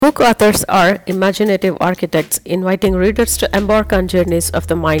Book authors are imaginative architects inviting readers to embark on journeys of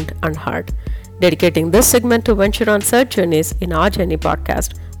the mind and heart. Dedicating this segment to venture on such journeys in our Journey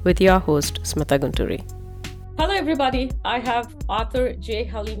podcast with your host, Smita Gunturi. Hello, everybody. I have author J.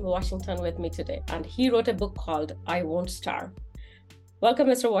 Haleem Washington with me today, and he wrote a book called I Won't Starve. Welcome,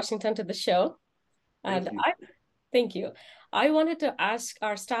 Mr. Washington, to the show. Thank you. I wanted to ask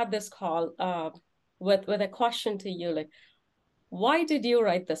or start this call with a question to you. Like, why did you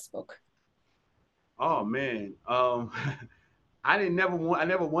write this book? Oh man, I never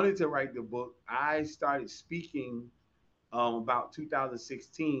wanted to write the book. I started speaking about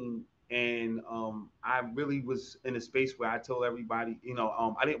 2016, and I really was in a space where I told everybody,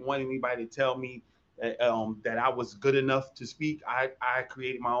 I didn't want anybody to tell me that I was good enough to speak. I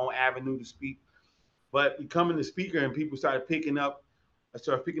created my own avenue to speak, but becoming the speaker and people I started picking up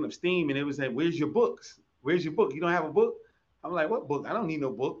steam, and it was like, "Where's your books? Where's your book? You don't have a book?" I'm like, "What book? I don't need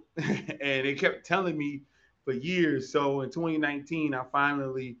no book." And they kept telling me for years. So in 2019, I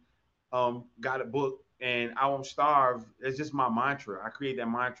finally got a book, and I won't starve. It's just my mantra. I created that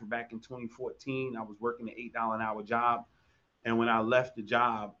mantra back in 2014. I was working an $8 an hour job, and when I left the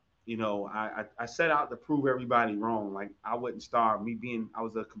job, I set out to prove everybody wrong. Like I wouldn't starve. I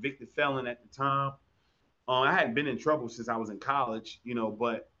was a convicted felon at the time. I hadn't been in trouble since I was in college,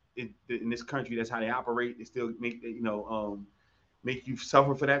 but in this country, that's how they operate. They still make you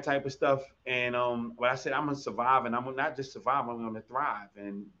suffer for that type of stuff. And but I said I'm gonna survive, and I'm gonna not just survive. I'm gonna thrive,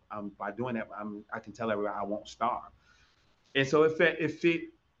 and by doing that, I can tell everybody I won't starve. And so it fit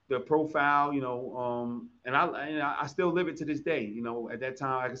the profile, and I still live it to this day. At that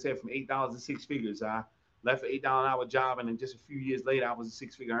time, like I said, from $8 to six figures, I left an $8 an hour job, and then just a few years later, I was a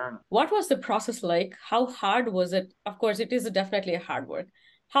six-figure earner. What was the process like? How hard was it? Of course, it is definitely a hard work.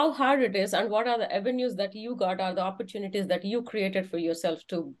 How hard it is, and what are the avenues that you got, are the opportunities that you created for yourself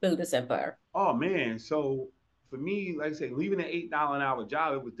to build this empire? Oh man, so for me, like I say, leaving an $8 an hour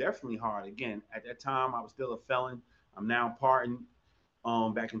job, it was definitely hard. Again, at that time, I was still a felon. I'm now pardoned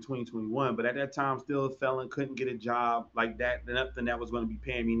back in 2021, but at that time, still a felon, couldn't get a job like that. Nothing that was going to be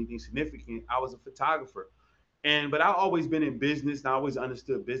paying me anything significant. I was a photographer, but I've always been in business, and I always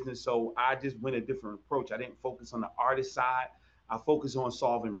understood business, so I just went a different approach. I didn't focus on the artist side. I focused on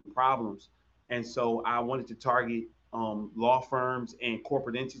solving problems, and so I wanted to target law firms and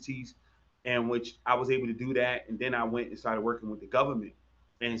corporate entities, and which I was able to do that. And then I went and started working with the government,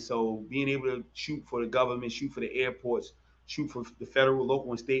 and so being able to shoot for the government, shoot for the airports, shoot for the federal,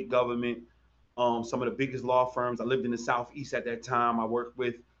 local, and state government. Some of the biggest law firms. I lived in the southeast at that time. I worked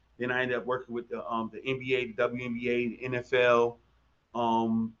with. Then I ended up working with the NBA, the WNBA, the NFL,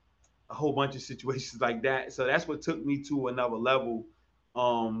 um, a whole bunch of situations like that. So that's what took me to another level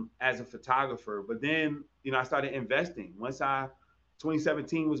as a photographer. But then, I started investing.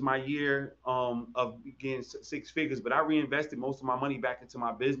 2017 was my year of getting six figures, but I reinvested most of my money back into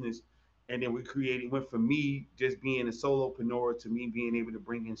my business. And then went from me just being a solopreneur to me being able to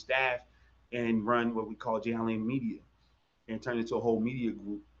bring in staff and run what we call J. Haleem Media and turn it into a whole media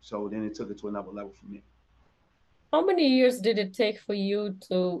group. So then it took it to another level from there. How many years did it take for you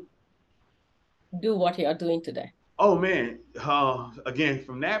to do what you are doing today? Oh man, again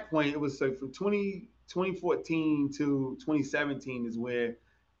from that point it was so from 2014 to 2017 is where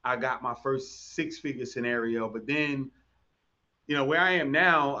I got my first six figure scenario. But then where I am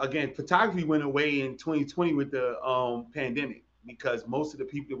now, again, photography went away in 2020 with the pandemic because most of the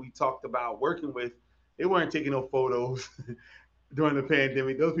people that we talked about working with, they weren't taking no photos during the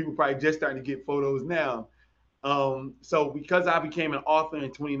pandemic. Those people probably just starting to get photos now. So because I became an author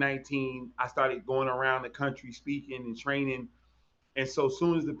in 2019, I started going around the country speaking and training. And so as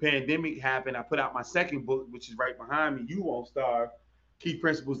soon as the pandemic happened, I put out my second book, which is right behind me, You Won't Starve, Key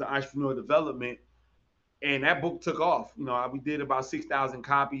Principles of Entrepreneur Development. And that book took off. We did about 6,000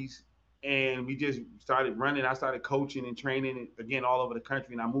 copies, and we just started running. I started coaching and training again all over the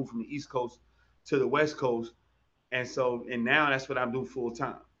country, and I moved from the East Coast to the West Coast. And now that's what I'm doing full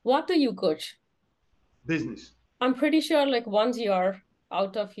time. What do you coach? Business. I'm pretty sure, like, once you're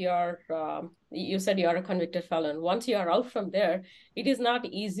out of your, you said you're a convicted felon. Once you are out from there, it is not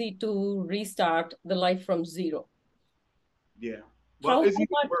easy to restart the life from zero. Yeah. Well, How it's even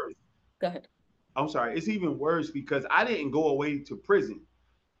much? worse. Go ahead. I'm sorry. It's even worse because I didn't go away to prison.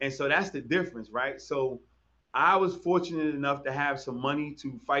 And so that's the difference, right? So I was fortunate enough to have some money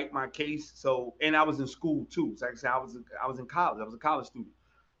to fight my case. So, and I was in school too. So like I said, I was in college. I was a college student.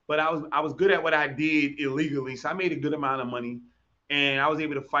 But I was good at what I did illegally. So I made a good amount of money, and I was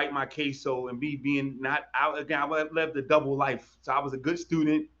able to fight my case. So and being not out again, I lived a double life. So I was a good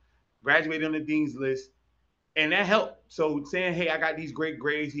student, graduated on the dean's list, and that helped. So saying, "Hey, I got these great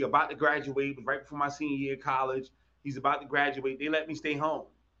grades. He about to graduate. It was right before my senior year of college. He's about to graduate." They let me stay home,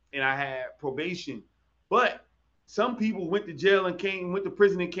 and I had probation. But some people went to jail and went to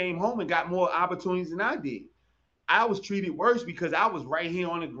prison and came home and got more opportunities than I did. I was treated worse because I was right here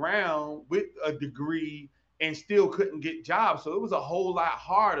on the ground with a degree and still couldn't get jobs. So it was a whole lot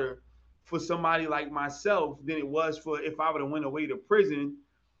harder for somebody like myself than it was for if I would have went away to prison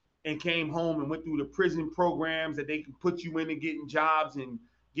and came home and went through the prison programs that they can put you into getting jobs and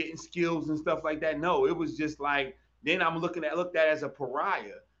getting skills and stuff like that. No, it was just like then I'm looked at as a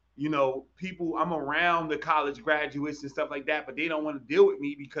pariah. You know, people I'm around the college graduates and stuff like that, but they don't want to deal with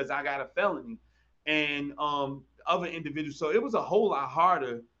me because I got a felony and other individuals. So it was a whole lot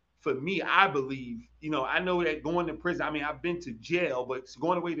harder for me, I believe. You know, I know that going to prison, I mean, I've been to jail, but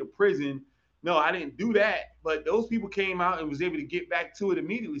going away to prison, no, I didn't do that. But those people came out and was able to get back to it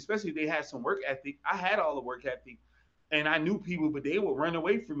immediately, especially if they had some work ethic. I had all the work ethic and I knew people, but they would run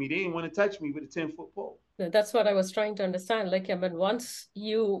away from me. They didn't want to touch me with a 10-foot pole. That's what I was trying to understand. Like, I mean, once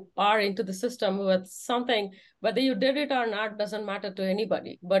you are into the system with something, whether you did it or not doesn't matter to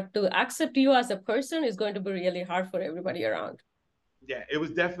anybody. But to accept you as a person is going to be really hard for everybody around. Yeah,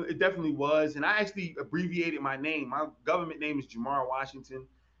 it definitely was. And I actually abbreviated my name. My government name is Jamar Washington.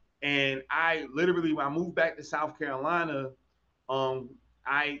 And I literally when I moved back to South Carolina, um,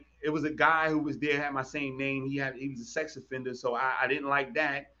 I it was a guy who was there had my same name. He was a sex offender, so I didn't like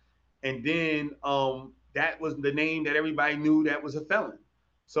that. And then that was the name that everybody knew that was a felon.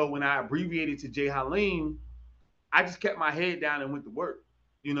 So when I abbreviated to J Haleem, I just kept my head down and went to work.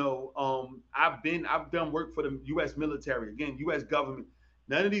 You know, I've done work for the U.S. military, again, U.S. government.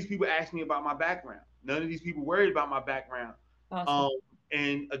 None of these people asked me about my background. None of these people worried about my background. Awesome. Um,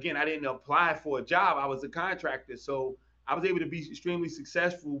 and again, I didn't apply for a job. I was a contractor, so I was able to be extremely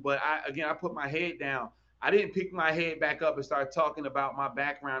successful. But I put my head down. I didn't pick my head back up and start talking about my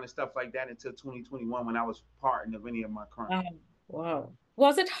background and stuff like that until 2021 when I was pardoned of any of my crimes. Wow. Wow.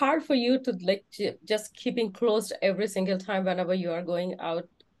 Was it hard for you to like just keeping closed every single time whenever you are going out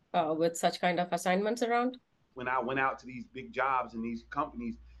with such kind of assignments around? When I went out to these big jobs and these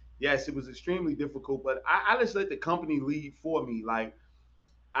companies, yes, it was extremely difficult. But I just let the company lead for me. Like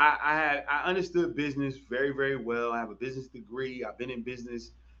I understood business very very well. I have a business degree. I've been in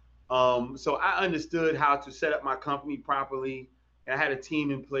business, so I understood how to set up my company properly. And I had a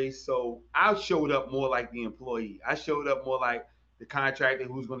team in place, so I showed up more like the employee. I showed up more like the contractor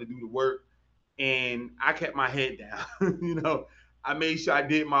who's going to do the work, and I kept my head down. You know, I made sure I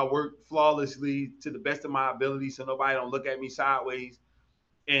did my work flawlessly to the best of my ability, so nobody don't look at me sideways.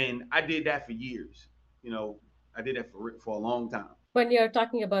 And I did that for years. You know, I did that for a long time. When you're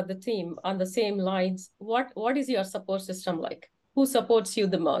talking about the team on the same lines, what is your support system like? Who supports you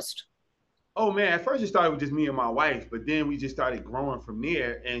the most? Oh man, at first it started with just me and my wife, but then we just started growing from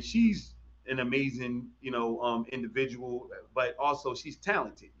there. And she's an amazing, individual, but also she's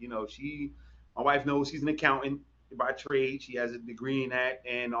talented. My wife knows she's an accountant by trade. She has a degree in that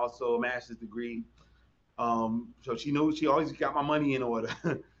and also a master's degree. So she knows she always got my money in order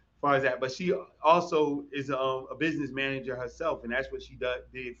as far as that. But she also is a business manager herself, and that's what she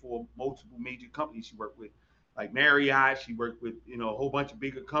did for multiple major companies she worked with, like Marriott. She worked with a whole bunch of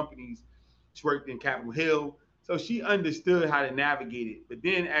bigger companies. She worked in Capitol Hill, so she understood how to navigate it. But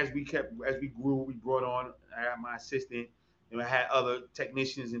then as we grew, we brought on I had my assistant. And I had other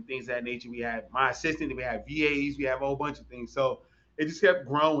technicians and things of that nature. We had my assistant, and we had VAs, we have a whole bunch of things. So it just kept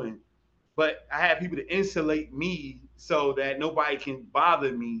growing, but I had people to insulate me so that nobody can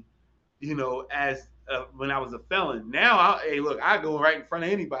bother me, as when I was a felon. Now, hey, look, I go right in front of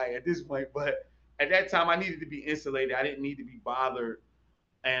anybody at this point, but at that time, I needed to be insulated. I didn't need to be bothered.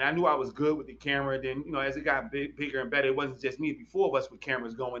 And I knew I was good with the camera. Then, as it got bigger and better, it wasn't just me, before of us with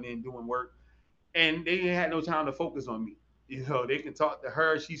cameras going in doing work. And they had no time to focus on me. They can talk to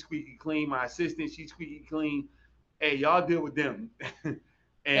her. She's squeaky clean. My assistant, she's squeaky clean. Hey, y'all deal with them. Yep.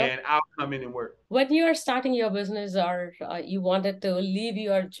 And I'll come in and work. When you are starting your business or you wanted to leave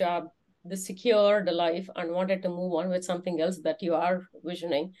your job, the secure, the life, and wanted to move on with something else that you are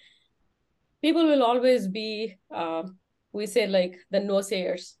visioning, people will always be, we say, like the no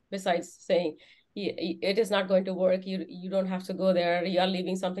sayers, besides saying, it is not going to work. You don't have to go there. You are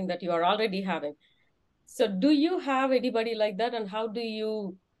leaving something that you are already having. So, do you have anybody like that, and how do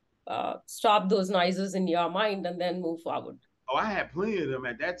you stop those noises in your mind and then move forward? Oh, I had plenty of them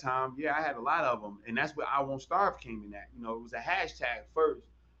at that time. Yeah, I had a lot of them, and that's where I Won't Starve came in at. It was a hashtag first.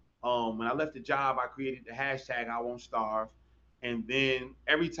 When I left the job, I created the hashtag I Won't Starve, and then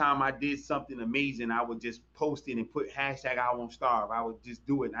every time I did something amazing, I would just post it and put hashtag I Won't Starve. I would just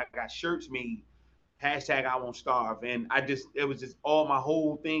do it. And I got shirts made, hashtag I won't starve. And it was just all my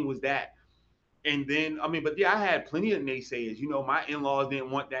whole thing was that. And then, I mean, but yeah, I had plenty of naysayers. You know, my in-laws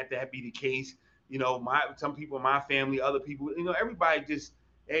didn't want that to be the case. You know, some people in my family, other people, you know, everybody just,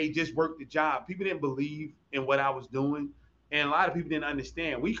 hey, just work the job. People didn't believe in what I was doing, and a lot of people didn't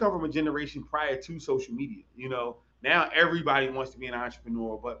understand. We come from a generation prior to social media. You know, now everybody wants to be an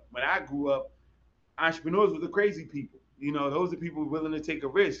entrepreneur, but when I grew up, entrepreneurs were the crazy people. You know, those are people willing to take a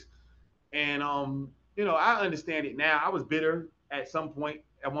risk. And you know, I understand it now. I was bitter at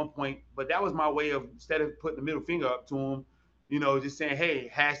one point, but that was my way of, instead of putting the middle finger up to them, you know, just saying, hey,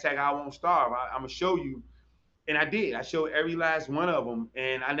 hashtag I won't starve. I'm gonna show you, and I did. I showed every last one of them,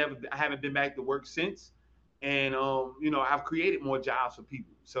 and I haven't been back to work since. And you know, I've created more jobs for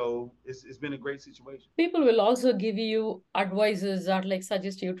people, so it's been a great situation. People will also give you advices or like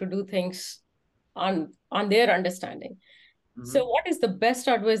suggest you to do things on their understanding. So Mm-hmm. what is the best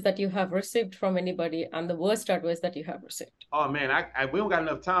advice that you have received from anybody and the worst advice that you have received? Oh man, we don't got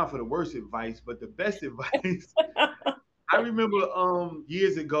enough time for the worst advice, but the best advice. I remember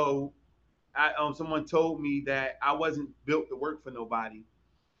years ago, someone told me that I wasn't built to work for nobody.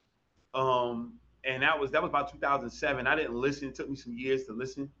 And that was about 2007. I didn't listen. It took me some years to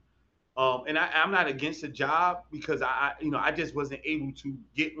listen. And I'm not against a job because you know, I just wasn't able to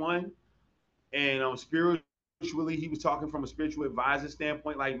get one. And spiritually, he was talking from a spiritual advisor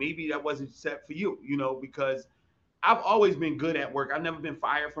standpoint. Like maybe that wasn't set for you, you know, because I've always been good at work. I've never been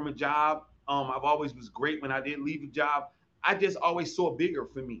fired from a job. I've always was great when I did leave a job. I just always saw bigger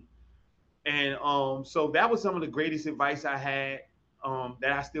for me. And so that was some of the greatest advice I had,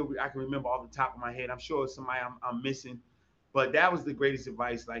 that I can remember off the top of my head. I'm sure it's somebody I'm missing, but that was the greatest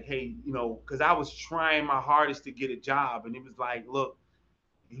advice. Like, hey, you know, because I was trying my hardest to get a job, and it was like, look,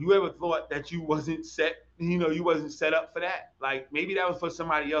 you ever thought that you wasn't set, you know, you wasn't set up for that? Like maybe that was for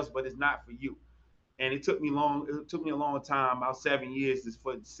somebody else, but it's not for you. And it took me long. It took me a long time, about 7 years,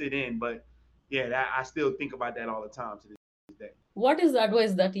 to sit in. But yeah, I still think about that all the time to this day. What is the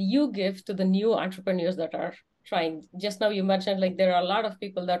advice that you give to the new entrepreneurs that are trying? Just now you mentioned like there are a lot of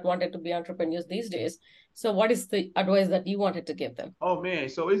people that wanted to be entrepreneurs these days. So what is the advice that you wanted to give them? Oh man,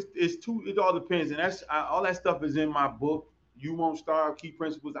 so it's two. It all depends, and all that stuff is in my book. You Won't Starve: Key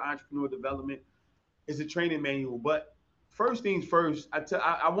Principles of Entrepreneur Development. It's a training manual. But first things first,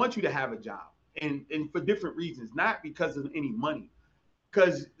 I want you to have a job, and for different reasons, not because of any money.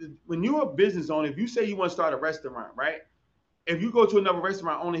 Because when you're a business owner, if you say you want to start a restaurant, right? If you go to another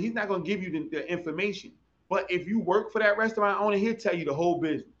restaurant owner, he's not going to give you the information. But if you work for that restaurant owner, he'll tell you the whole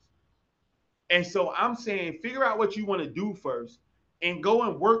business. And so I'm saying, figure out what you want to do first and go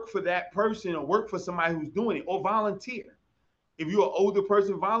and work for that person or work for somebody who's doing it or volunteer. If you're an older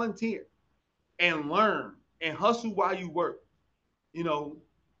person, volunteer and learn and hustle while you work. You know,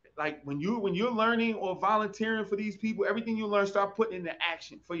 like when you're learning or volunteering for these people, everything you learn, start putting into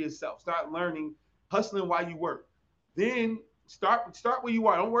action for yourself. Start learning, hustling while you work. Then start where you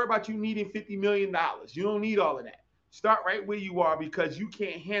are. Don't worry about you needing $50 million. You don't need all of that. Start right where you are because you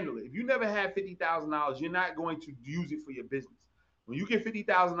can't handle it. If you never had $50,000, you're not going to use it for your business. When you get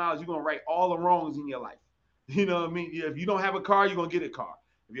 $50,000, you're gonna right all the wrongs in your life. You know what I mean? If you don't have a car, you're gonna get a car.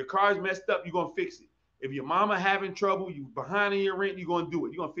 If your car is messed up, you're gonna fix it. If your mama having trouble, you behind in your rent, you're gonna do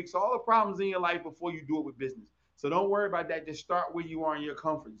it. You're gonna fix all the problems in your life before you do it with business. So don't worry about that. Just start where you are in your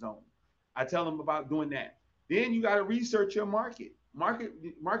comfort zone. I tell them about doing that. Then you got to research your market. Market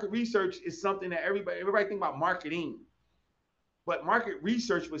research is something that everybody think about marketing, but market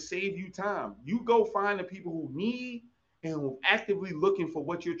research will save you time. You go find the people who need and who are actively looking for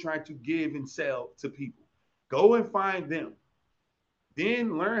what you're trying to give and sell to people. Go and find them.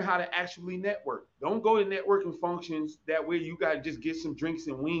 Then learn how to actually network. Don't go to networking functions that way you got to just get some drinks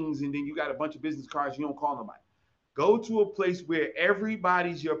and wings and then you got a bunch of business cards, you don't call nobody. Go to a place where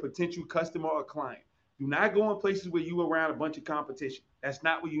everybody's your potential customer or client. Do not go in places where you around a bunch of competition. That's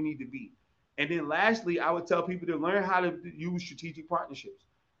not where you need to be. And then lastly, I would tell people to learn how to use strategic partnerships.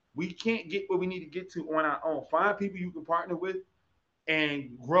 We can't get where we need to get to on our own. Find people you can partner with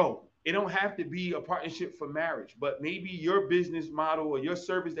and grow. It don't have to be a partnership for marriage, but maybe your business model or your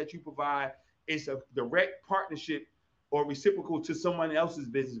service that you provide is a direct partnership or reciprocal to someone else's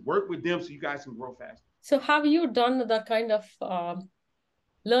business. Work with them so you guys can grow faster. So have you done that kind of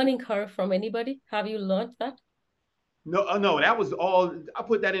learning curve from anybody? Have you learned that? No, no, that was all. I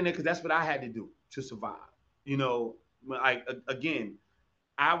put that in there because that's what I had to do to survive. You know, again,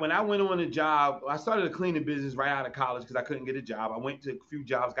 when I went on a job, I started a cleaning business right out of college because I couldn't get a job. I went to a few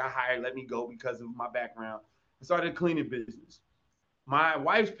jobs, got hired, let me go because of my background. I started a cleaning business. My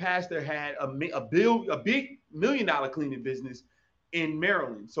wife's pastor had a big $1 million cleaning business, in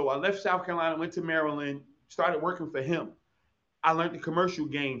Maryland. So I left South Carolina, went to Maryland, started working for him. I learned the commercial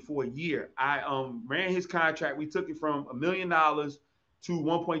game for a year. I ran his contract. We took it from $1 million to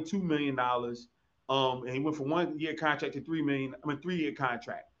 $1.2 million, and he went from 1 year contract to 3 million. 3 year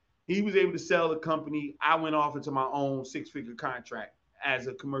contract. He was able to sell the company. I went off into my own 6 figure contract as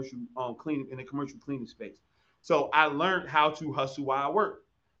a commercial cleaning in the commercial cleaning space. So I learned how to hustle while I work.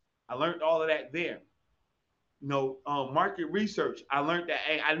 I learned all of that there. Market research. I learned that.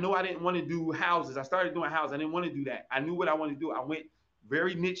 Hey, I know I didn't want to do houses. I started doing houses. I didn't want to do that. I knew what I wanted to do. I went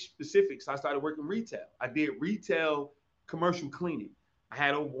very niche specific. So I started working retail. I did retail commercial cleaning. I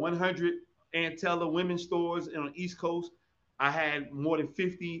had over 100 Antella women's stores on the East Coast. I had more than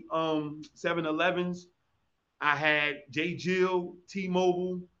 50 7-Elevens. I had J. Jill,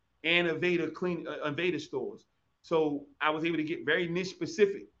 T-Mobile, and Aveda stores. So I was able to get very niche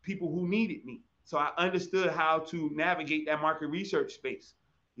specific people who needed me. So I understood how to navigate that market research space.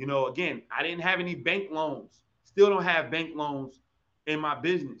 Again, I didn't have any bank loans. Still don't have bank loans in my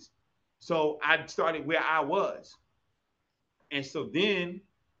business. So I started where I was. And so then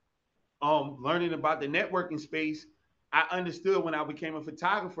learning about the networking space, I understood when I became a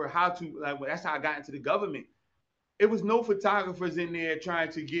photographer how to that's how I got into the government. It was no photographers in there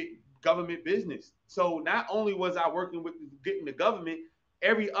trying to get government business. So not only was I working with getting the government,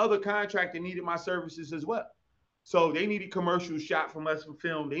 every other contractor needed my services as well. So they needed commercials shot from us for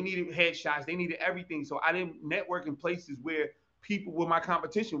film. They needed headshots. They needed everything. So I didn't network in places where my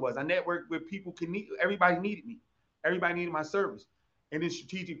competition was. I networked where people could need. Everybody needed me. Everybody needed my service. And this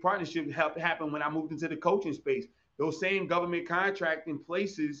strategic partnership helped happen when I moved into the coaching space. Those same government contracting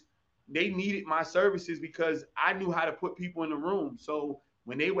places, they needed my services because I knew how to put people in the room. So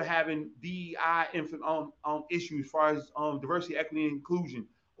when they were having DEI issues as far as diversity, equity, and inclusion,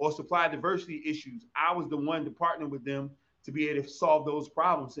 or supply diversity issues, I was the one to partner with them to be able to solve those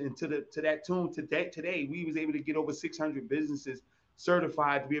problems. And to that tune, today, we was able to get over 600 businesses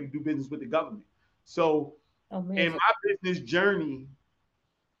certified to be able to do business with the government. So in Amazing. my business journey,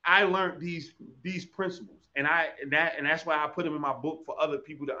 I learned these principles, and that's why I put them in my book for other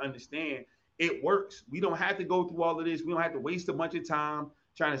people to understand. It works. We don't have to go through all of this. We don't have to waste a bunch of time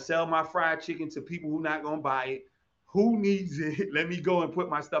trying to sell my fried chicken to people who not gonna buy it. Who needs it? Let me go and put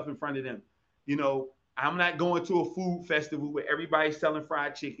my stuff in front of them. I'm not going to a food festival where everybody's selling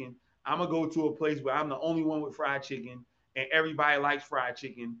fried chicken. I'm gonna go to a place where I'm the only one with fried chicken, and everybody likes fried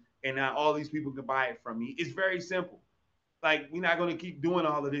chicken, and now all these people can buy it from me. It's very simple. Like, we're not going to keep doing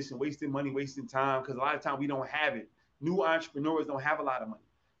all of this and wasting money, wasting time, because a lot of time we don't have it. New entrepreneurs don't have a lot of money.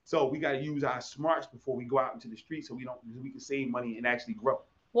 So we got to use our smarts before we go out into the street so we can save money and actually grow.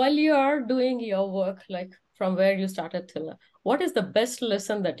 While you are doing your work, like from where you started till now, what is the best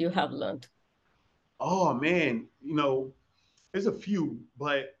lesson that you have learned? Oh man, there's a few,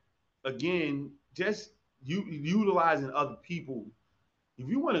 but again, just utilizing other people. If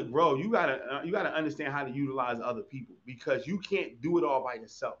you want to grow, you gotta understand how to utilize other people, because you can't do it all by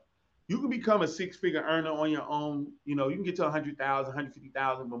yourself. You can become a 6 figure earner on your own. You can get to 100,000,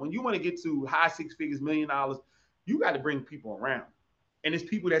 150,000, but when you want to get to high 6 figures, $1 million, you got to bring people around, and it's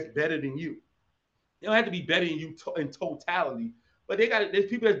people that's better than you. They don't have to be better than you in totality, but there's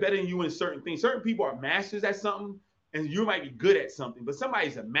people that's better than you in certain things. Certain people are masters at something, and you might be good at something, but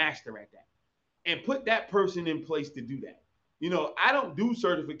somebody's a master at that, and put that person in place to do that. I don't do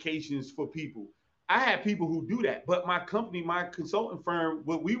certifications for people. I have people who do that, but my company, my consulting firm,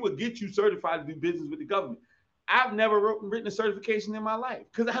 we would get you certified to do business with the government. I've never written a certification in my life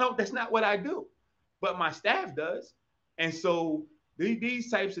because I don't. That's not what I do, but my staff does, and so these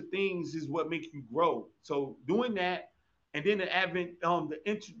types of things is what make you grow. So doing that, and then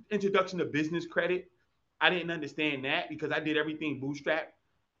the introduction of business credit, I didn't understand that because I did everything bootstrap.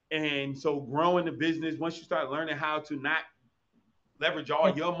 And so growing the business, once you start learning how to not leverage all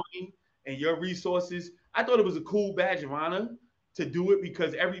your money and your resources, I thought it was a cool badge of honor to do it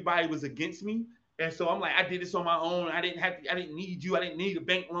because everybody was against me. And so I'm like, I did this on my own. I didn't need you. I didn't need a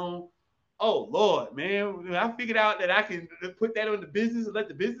bank loan. Oh Lord, man. When I figured out that I can put that on the business and let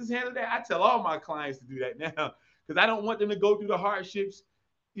the business handle that, I tell all my clients to do that now. Because I don't want them to go through the hardships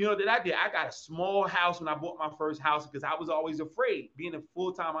that I did. I got a small house when I bought my first house because I was always afraid. Being a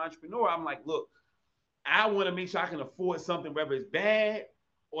full-time entrepreneur, I'm like, look, I want to make sure I can afford something, whether it's bad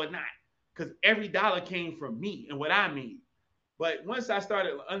or not, because every dollar came from me and what I made. But once I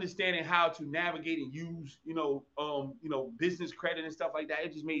started understanding how to navigate and use, business credit and stuff like that,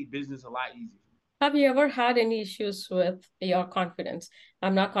 it just made business a lot easier. Have you ever had any issues with your confidence?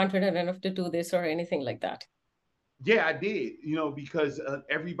 I'm not confident enough to do this or anything like that. Yeah, I did, because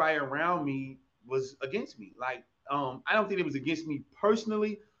everybody around me was against me. Like, I don't think it was against me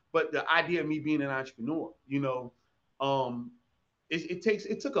personally, but the idea of me being an entrepreneur, um,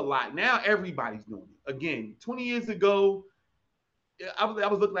 it took a lot. Now everybody's doing it. Again, 20 years ago, I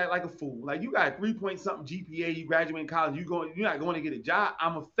was looking at it like a fool. Like you got a 3 point something GPA, you graduate in college, you're not going to get a job.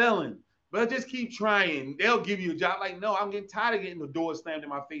 I'm a felon. But just keep trying. They'll give you a job. Like, no, I'm getting tired of getting the door slammed in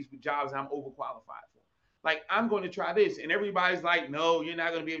my face with jobs I'm overqualified for. Like, I'm going to try this. And everybody's like, no, you're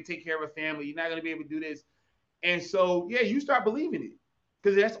not going to be able to take care of a family. You're not going to be able to do this. And so, yeah, you start believing it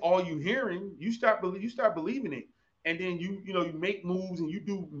because that's all you're hearing. You start believing it, and then you make moves and you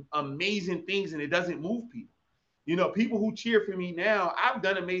do amazing things, and it doesn't move people. People who cheer for me now, I've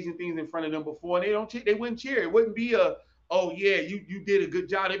done amazing things in front of them before, and they don't cheer. They wouldn't cheer. It wouldn't be oh yeah, you did a good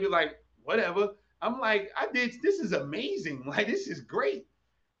job. They'd be like, whatever. I'm like, I did. This is amazing. Like this is great.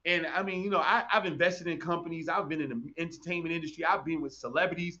 And I mean, I've invested in companies. I've been in the entertainment industry. I've been with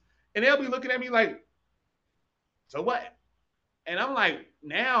celebrities, and they'll be looking at me like, so what? And I'm like,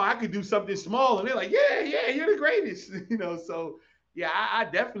 now I could do something small. And they're like, yeah, you're the greatest. So yeah, I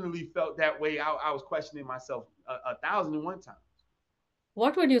definitely felt that way. I was questioning myself a thousand and one times.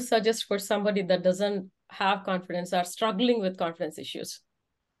 What would you suggest for somebody that doesn't have confidence or struggling with confidence issues?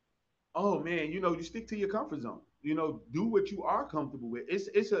 Oh man, you stick to your comfort zone. Do what you are comfortable with.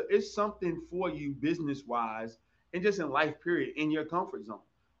 It's something for you business wise and just in life period in your comfort zone.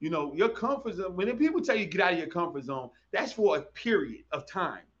 Your comfort zone. When people tell you get out of your comfort zone, that's for a period of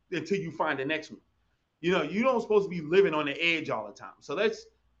time until you find the next one. You don't supposed to be living on the edge all the time. So let's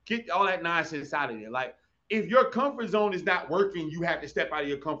get all that nonsense out of there. Like if your comfort zone is not working, you have to step out of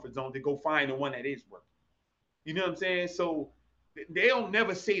your comfort zone to go find the one that is working. You know what I'm saying? So they don't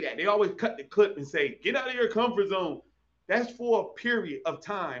never say that. They always cut the clip and say, "Get out of your comfort zone." That's for a period of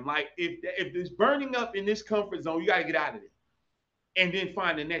time. Like if it's burning up in this comfort zone, you got to get out of it and then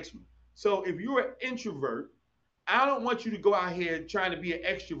find the next one. So if you're an introvert, I don't want you to go out here trying to be an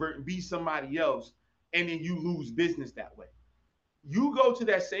extrovert and be somebody else, and then you lose business that way. You go to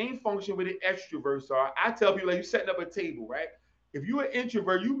that same function where the extroverts are. I tell people like you're setting up a table, right? If you're an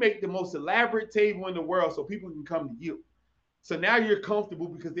introvert, you make the most elaborate table in the world so people can come to you. So now you're comfortable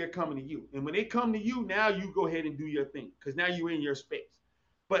because they're coming to you. And when they come to you, now you go ahead and do your thing because now you're in your space.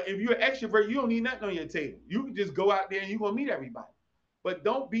 But if you're an extrovert, you don't need nothing on your table. You can just go out there and you're going to meet everybody. But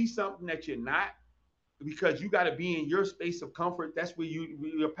don't be something that you're not because you got to be in your space of comfort. That's where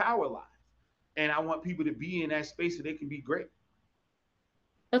your power lies. And I want people to be in that space so they can be great.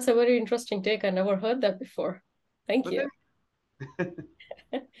 That's a very interesting take. I never heard that before. Thank But you. then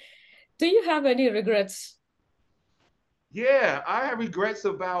Do you have any regrets? yeah, I have regrets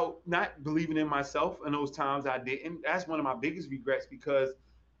about not believing in myself in those times I didn't. That's one of my biggest regrets because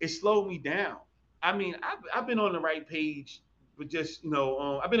it slowed me down. I mean, I've been on the right page, but just,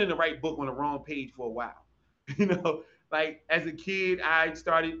 I've been in the right book on the wrong page for a while. You know, like as a kid, I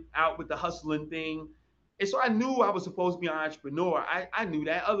started out with the hustling thing. And so I knew I was supposed to be an entrepreneur. I knew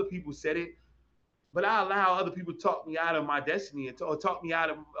that. Other people said it, but I allow other people to talk me out of my destiny or talk me out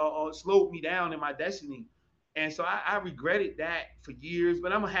of or slowed me down in my destiny. And so I regretted that for years,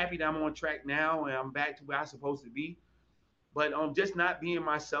 but I'm happy that I'm on track now and I'm back to where I'm supposed to be. But just not being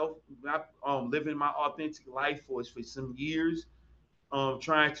myself, not living my authentic life for some years,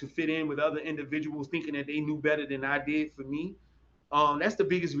 trying to fit in with other individuals, thinking that they knew better than I did for me. That's the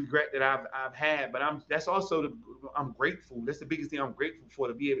biggest regret that I've had. But that's also I'm grateful. That's the biggest thing I'm grateful for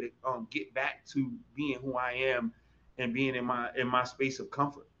to be able to get back to being who I am and being in my space of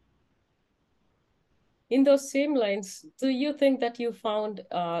comfort. In those same lines, do you think that you found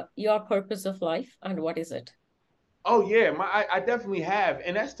your purpose of life and what is it? Oh yeah, I definitely have,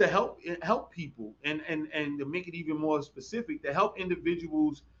 and that's to help people, and to make it even more specific, to help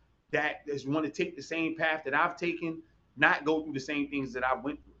individuals that just want to take the same path that I've taken, not go through the same things that I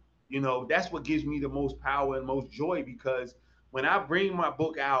went through. That's what gives me the most power and most joy because when I bring my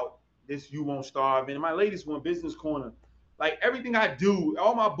book out, this You Won't Starve, and my latest one, Business Corner, like everything I do,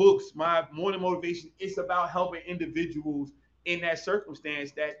 all my books, my morning motivation, it's about helping individuals in that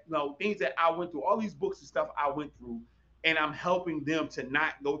circumstance that things that I went through, all these books and stuff I went through, and I'm helping them to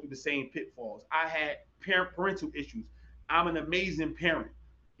not go through the same pitfalls. I had parental issues. I'm an amazing parent.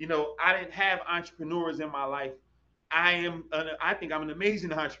 I didn't have entrepreneurs in my life. I think I'm an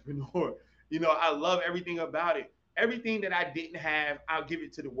amazing entrepreneur. I love everything about it. Everything that I didn't have, I'll give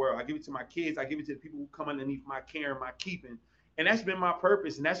it to the world. I give it to my kids. I give it to the people who come underneath my care and my keeping. And that's been my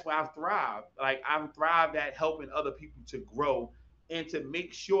purpose, and that's why I've thrived. Like I've thrived at helping other people to grow and to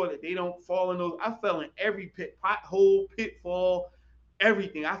make sure that they don't fall in those. I fell in every pothole, pitfall,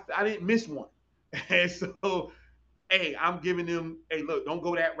 everything. I didn't miss one, and so hey, I'm giving them, hey, look, don't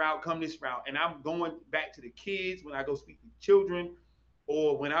go that route, come this route. And I'm going back to the kids when I go speak to children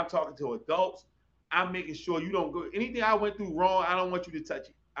or when I'm talking to adults. I'm making sure you don't go anything I went through wrong. I don't want you to touch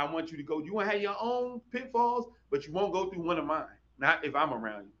it. I want you to go. You want to have your own pitfalls, but you won't go through one of mine. Not if I'm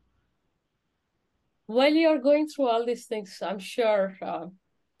around you. While you're going through all these things, I'm sure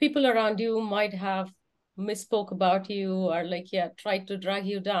people around you might have misspoke about you or like, yeah, tried to drag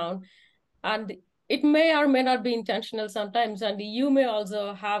you down. And it may or may not be intentional sometimes. And you may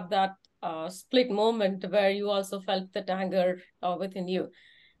also have that split moment where you also felt that anger within you.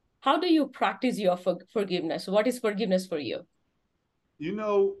 How do you practice your forgiveness? What is forgiveness for you?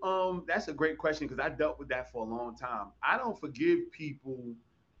 That's a great question because I dealt with that for a long time. I don't forgive people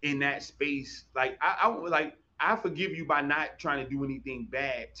in that space. I forgive you by not trying to do anything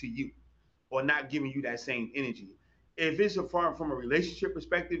bad to you or not giving you that same energy. If it's from a relationship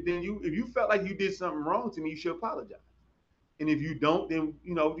perspective, then if you felt like you did something wrong to me, you should apologize. And if you don't, then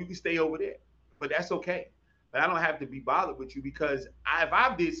you can stay over there. But that's okay. But I don't have to be bothered with you because if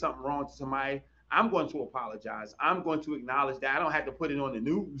I did something wrong to somebody, I'm going to apologize. I'm going to acknowledge that. I don't have to put it on the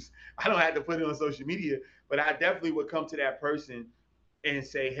news. I don't have to put it on social media. But I definitely would come to that person and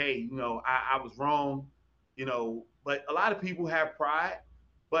say, hey, I was wrong. But a lot of people have pride,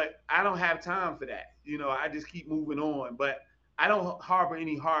 but I don't have time for that. I just keep moving on. But I don't harbor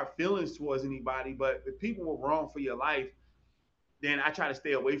any hard feelings towards anybody. But if people were wrong for your life, then I try to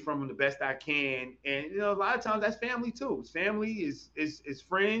stay away from them the best I can. And a lot of times that's family too. It's family, is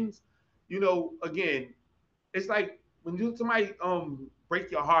friends. Again, it's like when somebody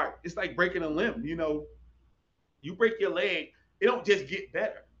break your heart, it's like breaking a limb. You break your leg, it don't just get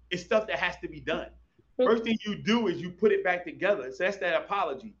better. It's stuff that has to be done. First thing you do is you put it back together. So that's that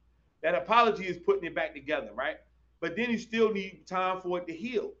apology. That apology is putting it back together, right? But then you still need time for it to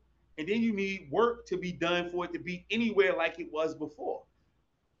heal. And then you need work to be done for it to be anywhere like it was before.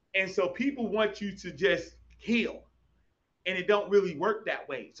 And so people want you to just heal. And it don't really work that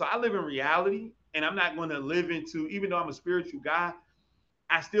way. So I live in reality and I'm not going to live into, even though I'm a spiritual guy,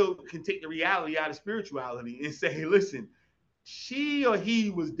 I still can take the reality out of spirituality and say, listen, she or he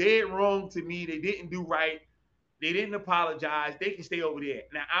was dead wrong to me. They didn't do right. They didn't apologize. They can stay over there.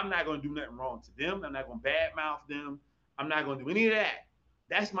 Now, I'm not going to do nothing wrong to them. I'm not going to badmouth them. I'm not going to do any of that.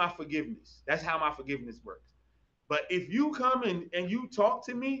 That's my forgiveness. That's how my forgiveness works. But if you come and you talk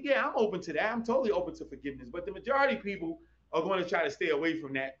to me, yeah, I'm open to that. I'm totally open to forgiveness. But the majority of people are going to try to stay away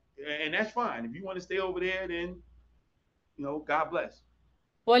from that. And that's fine. If you want to stay over there, then, God bless.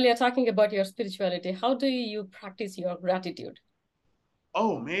 While you're talking about your spirituality, how do you practice your gratitude?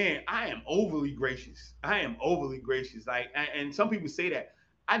 Oh man, I am overly gracious. I am overly gracious. And some people say that.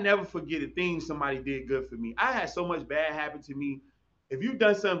 I never forget a thing somebody did good for me. I had so much bad happen to me. If you've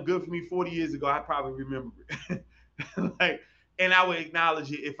done something good for me 40 years ago, I probably remember it. And I would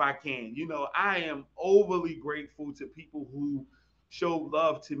acknowledge it if I can. I am overly grateful to people who showed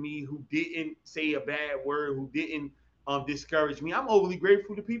love to me, who didn't say a bad word, who didn't discourage me. I'm overly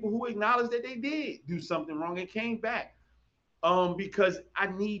grateful to people who acknowledged that they did do something wrong and came back because I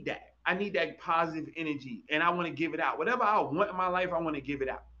need that. I need that positive energy, and I want to give it out. Whatever I want in my life, I want to give it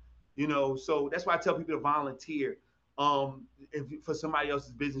out. So that's why I tell people to volunteer. For somebody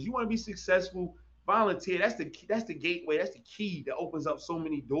else's business, you want to be successful, volunteer. That's the gateway. That's the key that opens up so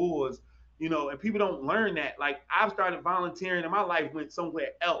many doors. And people don't learn that. Like I've started volunteering, and my life went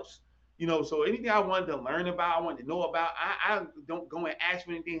somewhere else. So anything I wanted to learn about, I wanted to know about, I don't go and ask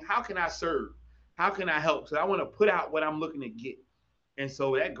for anything. How can I serve? How can I help? So I want to put out what I'm looking to get. And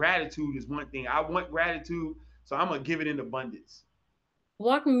so that gratitude is one thing. I want gratitude, so I'm gonna give it in abundance.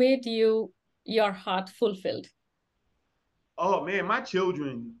 What made your heart fulfilled? Oh man, my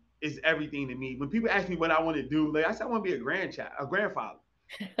children is everything to me. When people ask me what I want to do, like I said, I want to be a grandfather.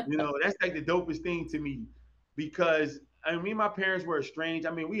 That's like the dopest thing to me because I mean, me and my parents were estranged.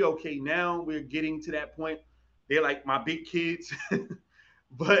 I mean, we okay now. We're getting to that point. They're like my big kids,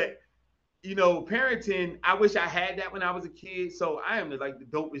 but parenting, I wish I had that when I was a kid. So I am like the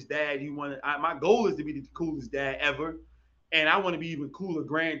dopest dad. My goal is to be the coolest dad ever. And I want to be even cooler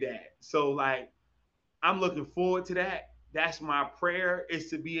granddad. So like, I'm looking forward to that. That's my prayer is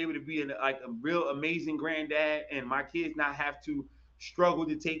to be able to be like a real amazing granddad and my kids not have to struggle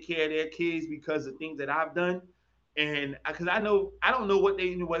to take care of their kids because of things that I've done. And because I don't know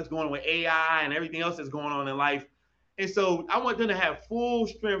what's going on with AI and everything else that's going on in life. And so I want them to have full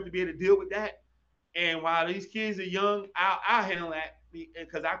strength to be able to deal with that. And while these kids are young, I'll handle that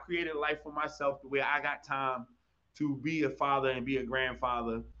because I created a life for myself the way I got time to be a father and be a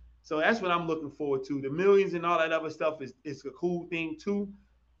grandfather. So that's what I'm looking forward to. The millions and all that other stuff is a cool thing too.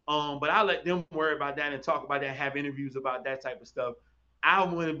 But I let them worry about that and talk about that, have interviews about that type of stuff. I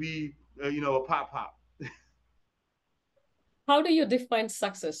want to be, a pop pop. How do you define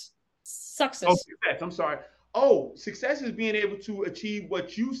success? Oh, Success. success. I'm sorry. Oh, success is being able to achieve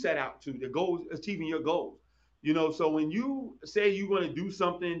what you set out to. The goals, achieving your goals. So when you say you're going to do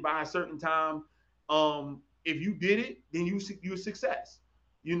something by a certain time, if you did it, then you're a success.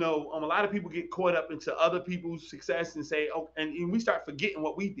 A lot of people get caught up into other people's success and say, oh, and we start forgetting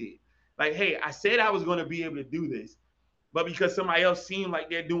what we did. Like, hey, I said I was going to be able to do this, but because somebody else seemed like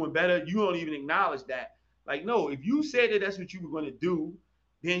they're doing better, you don't even acknowledge that. Like, no, if you said that that's what you were going to do,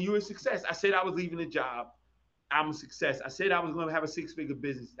 then you're a success. I said I was leaving a job. I'm a success. I said I was going to have a six-figure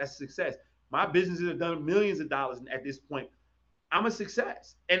business. That's a success. My businesses have done millions of dollars at this point. I'm a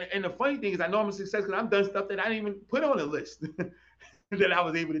success. And the funny thing is, I know I'm a success because I've done stuff that I didn't even put on the list that I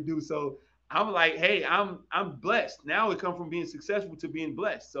was able to do. So I'm like, hey, I'm blessed. Now it comes from being successful to being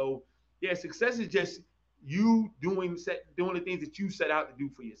blessed. So yeah, success is just you doing the things that you set out to do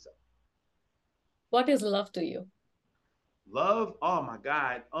for yourself. What is love to you? Love, oh my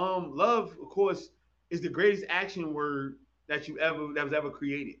God. Love, of course, is the greatest action word that was ever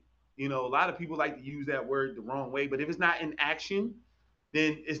created. A lot of people like to use that word the wrong way, but if it's not in action,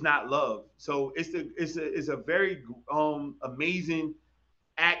 then it's not love. So it's a very amazing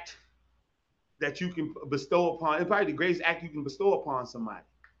act that you can bestow upon. It's probably the greatest act you can bestow upon somebody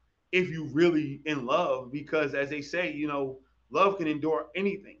if you really in love, because as they say, love can endure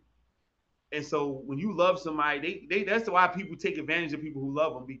anything. And so when you love somebody, they that's why people take advantage of people who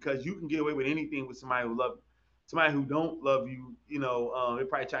love them, because you can get away with anything with somebody who love you. Somebody who don't love you, they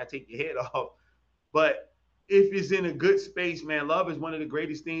probably try to take your head off. But if it's in a good space, man, love is one of the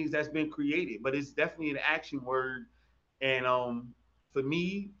greatest things that's been created. But it's definitely an action word, and for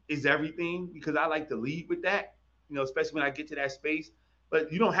me, is everything, because I like to lead with that. Especially when I get to that space.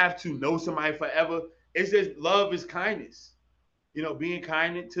 But you don't have to know somebody forever. It's just love is kindness. Being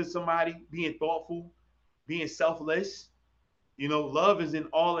kind to somebody, being thoughtful, being selfless. Love is in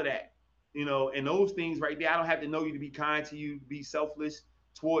all of that. And those things right there, I don't have to know you to be kind to you, to be selfless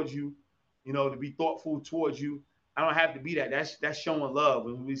towards you, to be thoughtful towards you. I don't have to be that. That's showing love.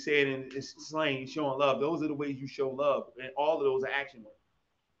 When we say it in slang, showing love. Those are the ways you show love, and all of those are action words.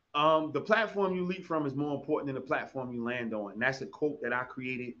 The platform you leap from is more important than the platform you land on. And that's a quote that I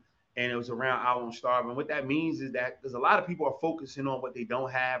created, and it was around I Won't Starve. And what that means is that there's a lot of people are focusing on what they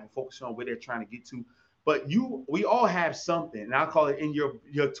don't have and focusing on where they're trying to get to. But we all have something, and I call it in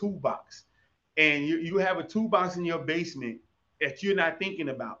your toolbox. And you have a toolbox in your basement that you're not thinking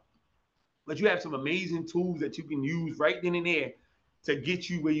about, but you have some amazing tools that you can use right then and there to get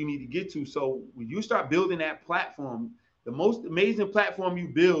you where you need to get to. So when you start building that platform, the most amazing platform you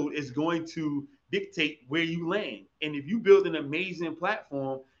build is going to dictate where you land. And if you build an amazing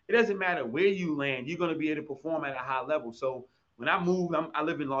platform, it doesn't matter where you land, you're going to be able to perform at a high level. So when I moved, I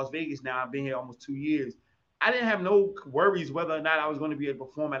live in Las Vegas now. I've been here almost 2 years. I didn't have no worries whether or not I was going to be able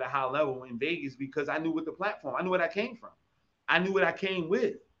to perform at a high level in Vegas, because I knew what the platform, I knew what I came from. I knew what I came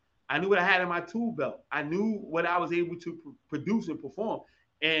with. I knew what I had in my tool belt. I knew what I was able to produce and perform.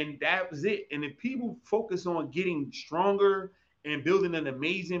 And that was it. And if people focus on getting stronger and building an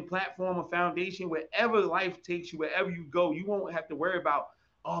amazing platform or foundation, wherever life takes you, wherever you go, you won't have to worry about,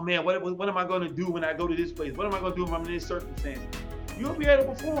 oh man, what am I going to do when I go to this place? What am I going to do if I'm in this circumstance? You'll be able to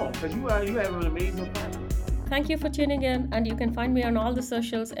perform because you have an amazing platform. Thank you for tuning in, and you can find me on all the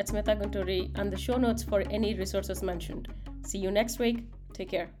socials at Smita Gunturi and the show notes for any resources mentioned. See you next week. Take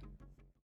care.